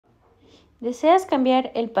¿Deseas cambiar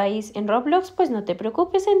el país en Roblox? Pues no te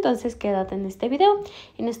preocupes, entonces quédate en este video.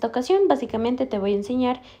 En esta ocasión básicamente te voy a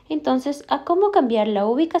enseñar entonces a cómo cambiar la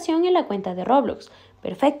ubicación en la cuenta de Roblox.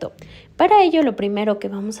 Perfecto. Para ello lo primero que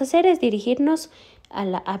vamos a hacer es dirigirnos a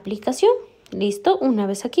la aplicación. Listo, una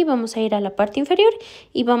vez aquí vamos a ir a la parte inferior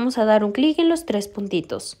y vamos a dar un clic en los tres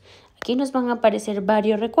puntitos. Aquí nos van a aparecer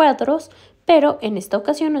varios recuadros, pero en esta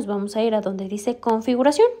ocasión nos vamos a ir a donde dice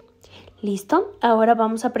configuración. Listo, ahora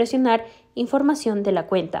vamos a presionar información de la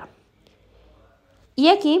cuenta. Y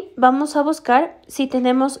aquí vamos a buscar si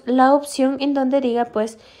tenemos la opción en donde diga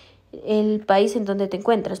pues el país en donde te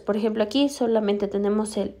encuentras. Por ejemplo, aquí solamente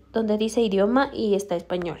tenemos el donde dice idioma y está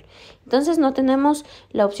español. Entonces no tenemos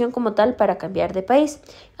la opción como tal para cambiar de país.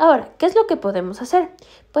 Ahora, ¿qué es lo que podemos hacer?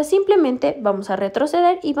 Pues simplemente vamos a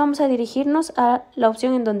retroceder y vamos a dirigirnos a la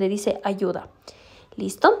opción en donde dice ayuda.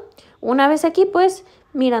 ¿Listo? Una vez aquí, pues,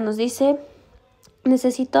 mira, nos dice,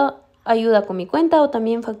 necesito ayuda con mi cuenta o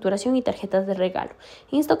también facturación y tarjetas de regalo.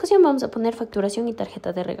 En esta ocasión vamos a poner facturación y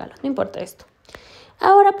tarjetas de regalo, no importa esto.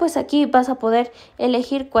 Ahora, pues, aquí vas a poder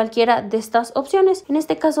elegir cualquiera de estas opciones. En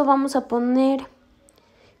este caso vamos a poner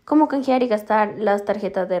cómo canjear y gastar las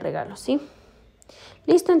tarjetas de regalo, ¿sí?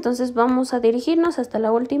 Listo, entonces vamos a dirigirnos hasta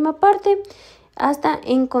la última parte, hasta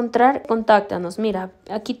encontrar contáctanos. Mira,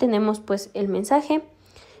 aquí tenemos pues el mensaje.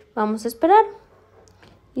 Vamos a esperar.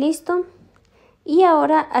 Listo. Y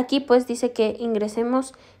ahora aquí pues dice que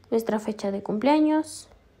ingresemos nuestra fecha de cumpleaños.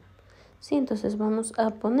 Sí, entonces vamos a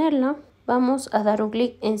ponerla. Vamos a dar un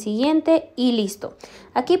clic en siguiente y listo.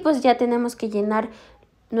 Aquí pues ya tenemos que llenar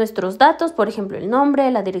nuestros datos, por ejemplo, el nombre,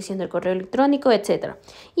 la dirección del correo electrónico, etc.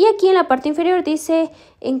 Y aquí en la parte inferior dice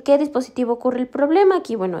en qué dispositivo ocurre el problema.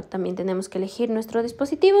 Aquí, bueno, también tenemos que elegir nuestro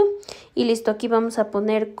dispositivo. Y listo, aquí vamos a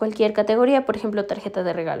poner cualquier categoría, por ejemplo, tarjeta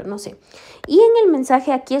de regalo, no sé. Y en el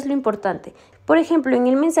mensaje aquí es lo importante. Por ejemplo, en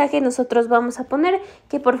el mensaje nosotros vamos a poner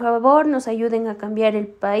que por favor nos ayuden a cambiar el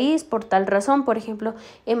país por tal razón. Por ejemplo,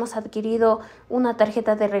 hemos adquirido una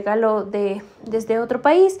tarjeta de regalo desde otro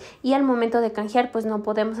país y al momento de canjear pues no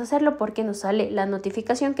podemos hacerlo porque nos sale la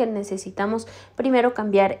notificación que necesitamos primero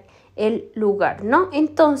cambiar el lugar, ¿no?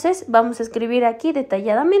 Entonces vamos a escribir aquí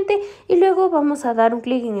detalladamente y luego vamos a dar un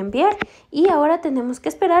clic en enviar y ahora tenemos que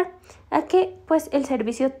esperar a que pues el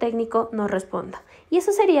servicio técnico nos responda. Y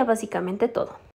eso sería básicamente todo.